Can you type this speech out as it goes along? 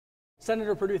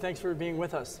Senator Perdue, thanks for being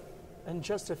with us. In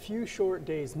just a few short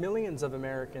days, millions of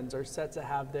Americans are set to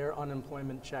have their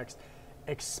unemployment checks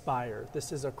expire.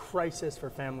 This is a crisis for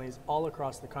families all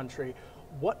across the country.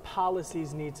 What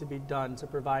policies need to be done to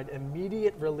provide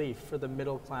immediate relief for the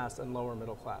middle class and lower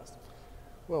middle class?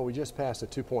 Well, we just passed a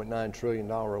 $2.9 trillion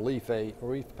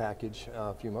relief package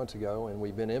a few months ago, and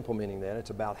we've been implementing that. It's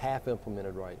about half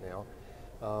implemented right now.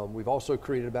 We've also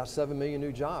created about 7 million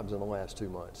new jobs in the last 2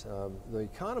 months. The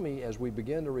economy, as we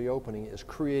begin to reopening, is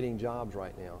creating jobs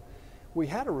right now. We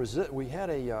had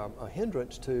a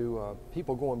hindrance to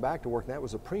people going back to work, and that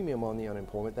was a premium on the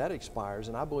unemployment. That expires,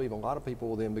 and I believe a lot of people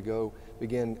will then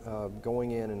begin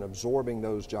going in and absorbing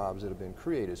those jobs that have been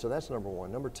created. So that's number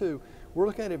one. Number two, we're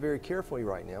looking at it very carefully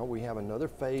right now. We have another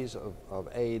phase of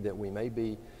aid that we may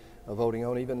be voting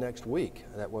on even next week.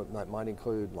 That might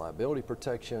include liability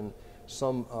protection,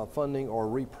 some funding or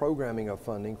reprogramming of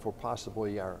funding for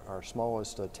possibly our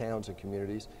smallest towns and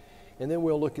communities. And then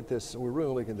we'll look at this, we're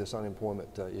really looking at this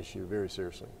unemployment issue very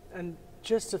seriously. And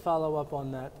just to follow up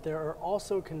on that, there are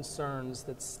also concerns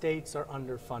that states are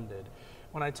underfunded.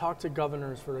 When I talk to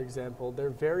governors, for example, they're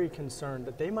very concerned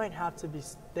that they might have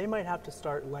to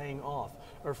start laying off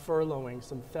or furloughing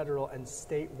some federal and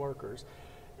state workers.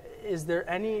 Is there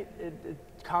any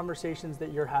conversations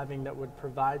that you're having that would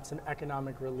provide some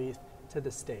economic relief to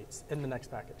the states in the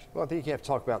next package? Well, I think you have to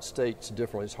talk about states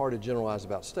differently. It's hard to generalize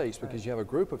about states because you have a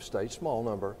group of states, small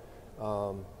number,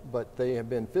 but they have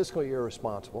been fiscally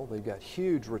irresponsible. They've got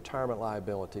huge retirement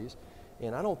liabilities,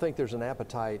 and I don't think there's an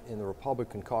appetite in the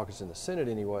Republican caucus in the Senate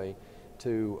anyway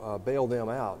to bail them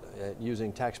out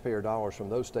using taxpayer dollars from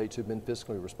those states who've been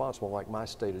fiscally responsible, like my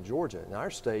state of Georgia. In our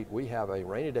state, we have a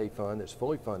rainy day fund that's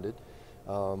fully funded.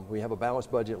 We have a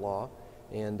balanced budget law.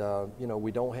 And you know,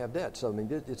 we don't have debt. So I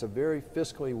mean, it's a very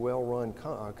fiscally well-run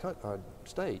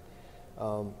state.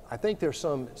 I think there's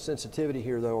some sensitivity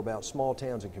here, though, about small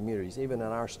towns and communities, even in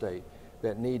our state,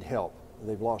 that need help.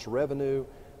 They've lost revenue.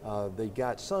 They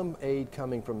got some aid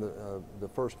coming from the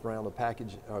first round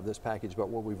of this package, but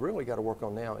what we've really got to work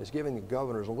on now is giving the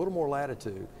governors a little more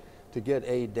latitude to get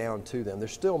aid down to them.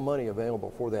 There's still money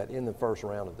available for that in the first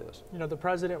round of this. You know, the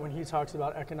president, when he talks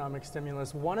about economic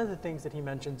stimulus, one of the things that he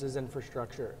mentions is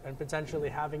infrastructure, and potentially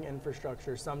having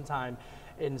infrastructure sometime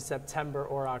in September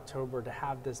or October to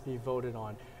have this be voted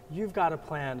on. You've got a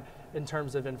plan in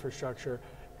terms of infrastructure.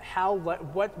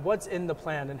 What's in the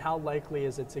plan, and how likely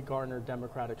is it to garner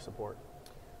Democratic support?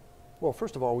 Well,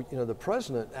 first of all, you know, the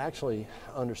president actually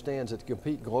understands that to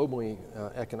compete globally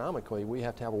economically, we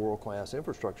have to have a world-class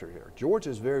infrastructure here. Georgia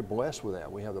is very blessed with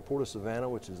that. We have the Port of Savannah,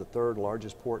 which is the third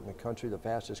largest port in the country, the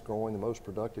fastest growing, the most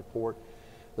productive port.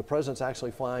 The president's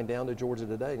actually flying down to Georgia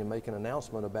today to make an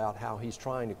announcement about how he's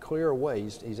trying to clear away.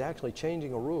 He's actually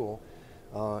changing a rule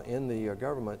in the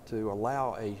government to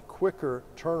allow a quicker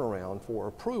turnaround for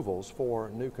approvals for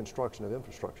new construction of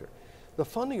infrastructure. The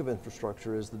funding of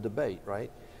infrastructure is the debate,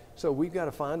 right? So we've got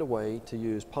to find a way to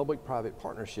use public-private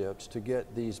partnerships to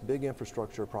get these big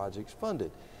infrastructure projects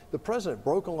funded. The president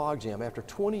broke a logjam after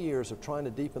 20 years of trying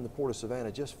to deepen the Port of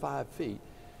Savannah just 5 feet.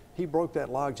 He broke that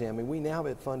logjam, and we now have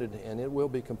it funded, and it will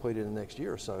be completed in the next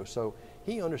year or so. So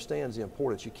he understands the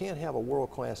importance. You can't have a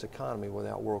world-class economy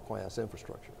without world-class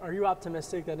infrastructure. Are you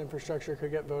optimistic that infrastructure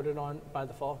could get voted on by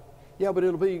the fall? Yeah, but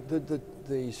it'll be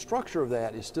the structure of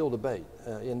that is still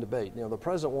in debate. You know, the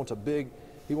president wants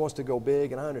he wants to go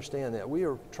big, and I understand that. We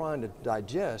are trying to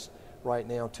digest right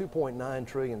now $2.9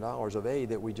 trillion of aid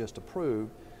that we just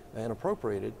approved and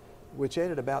appropriated, which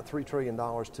added about $3 trillion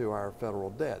to our federal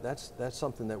debt. That's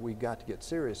something that we've got to get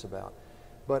serious about.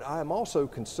 But I'm also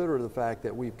considerate of the fact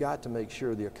that we've got to make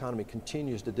sure the economy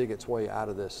continues to dig its way out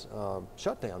of this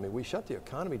shutdown. I mean, we shut the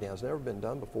economy down. It's never been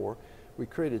done before. We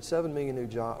created 7 million new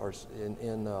jobs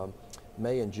in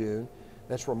May and June.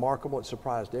 That's remarkable. It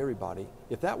surprised everybody.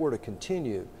 If that were to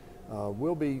continue,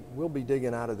 we'll be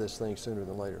digging out of this thing sooner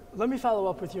than later. Let me follow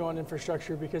up with you on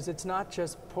infrastructure, because it's not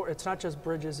just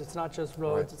bridges, it's not just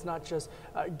roads, right. It's not just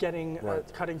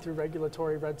cutting through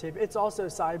regulatory red tape. It's also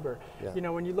cyber. Yeah. You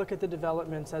know, when you look at the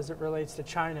developments as it relates to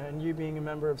China, and you being a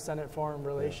member of Senate Foreign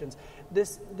Relations,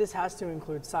 this has to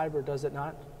include cyber, does it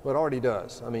not? Well, it already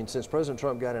does. I mean, since President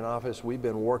Trump got in office, we've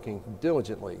been working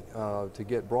diligently to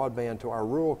get broadband to our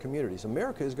rural communities.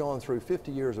 America has gone through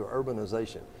 50 years of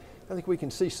urbanization. I think we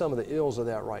can see some of the ills of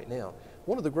that right now.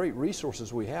 One of the great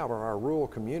resources we have are our rural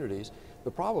communities.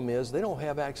 The problem is they don't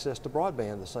have access to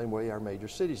broadband the same way our major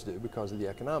cities do because of the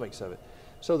economics of it.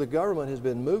 So the government has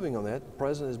been moving on that. The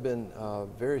president has been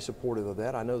very supportive of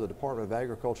that. I know the Department of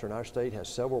Agriculture in our state has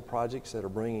several projects that are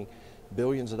bringing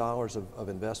billions of dollars of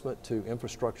investment to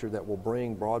infrastructure that will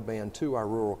bring broadband to our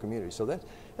rural communities. So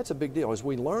That's a big deal. As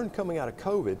we learned coming out of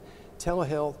COVID,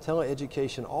 telehealth,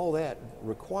 teleeducation, all that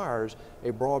requires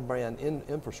a broadband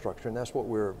infrastructure, and that's what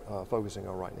we're focusing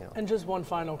on right now. And just one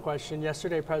final question.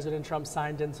 Yesterday, President Trump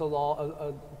signed into law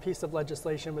a piece of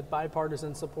legislation with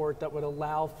bipartisan support that would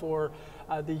allow for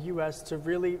the U.S. to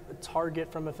really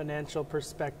target, from a financial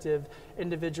perspective,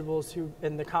 individuals who,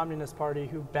 in the Communist Party,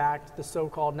 who backed the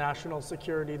so-called national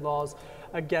security laws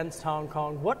against Hong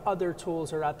Kong. What other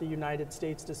tools are at the United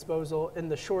States' disposal in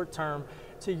the short term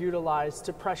to utilize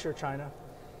to pressure China?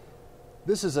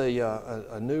 This is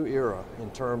a new era in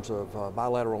terms of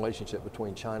bilateral relationship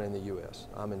between China and the U.S.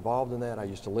 I'm involved in that. I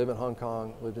used to live in Hong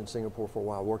Kong, lived in Singapore for a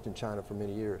while, worked in China for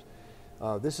many years.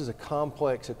 This is a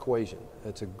complex equation.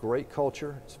 It's a great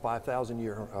culture. It's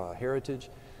 5,000-year heritage.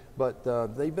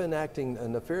 But they've been acting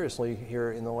nefariously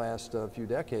here in the last few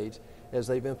decades as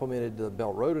they've implemented the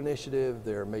Belt Road Initiative,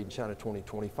 their Made in China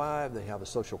 2025, they have a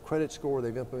social credit score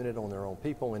they've implemented on their own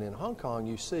people, and in Hong Kong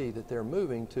you see that they're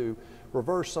moving to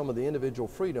reverse some of the individual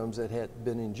freedoms that had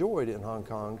been enjoyed in Hong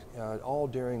Kong all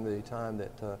during the time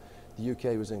that the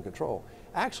UK was in control.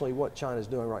 Actually, what China's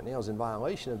doing right now is in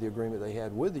violation of the agreement they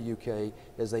had with the UK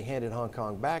as they handed Hong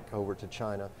Kong back over to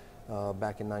China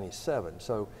back in '97.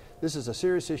 So this is a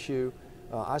serious issue.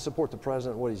 I support the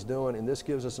president, what he's doing, and this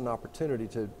gives us an opportunity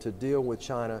to deal with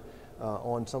China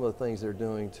on some of the things they're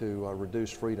doing to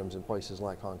reduce freedoms in places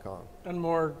like Hong Kong. And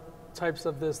more types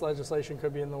of this legislation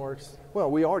could be in the works?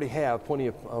 Well, we already have plenty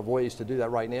of ways to do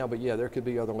that right now, but yeah, there could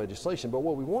be other legislation. But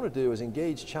what we want to do is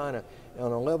engage China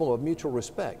on a level of mutual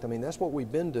respect. I mean, that's what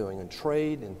we've been doing in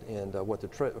trade and what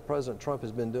President Trump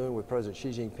has been doing with President Xi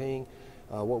Jinping.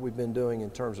 What we've been doing in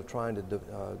terms of trying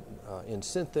to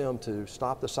incent them to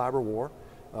stop the cyber war,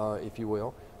 if you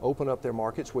will, open up their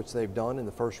markets, which they've done in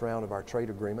the first round of our trade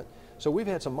agreement. So we've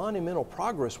had some monumental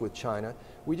progress with China.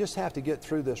 We just have to get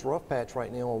through this rough patch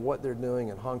right now on what they're doing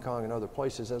in Hong Kong and other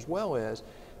places, as well as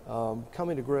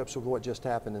coming to grips with what just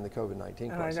happened in the COVID-19 crisis.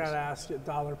 And I got to ask,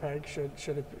 dollar peg,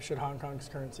 should Hong Kong's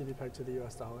currency be pegged to the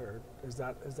U.S. dollar? Or is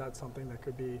that something that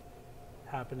could be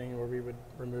happening where we would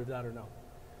remove that, or no?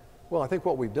 Well, I think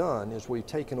what we've done is we've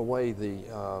taken away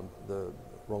the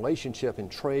relationship in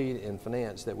trade and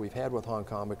finance that we've had with Hong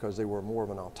Kong because they were more of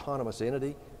an autonomous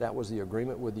entity. That was the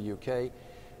agreement with the UK.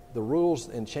 The rules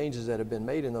and changes that have been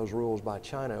made in those rules by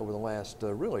China over the last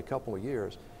really couple of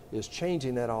years is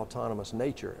changing that autonomous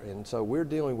nature. And so we're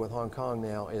dealing with Hong Kong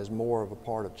now as more of a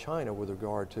part of China with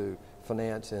regard to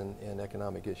finance and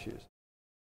economic issues.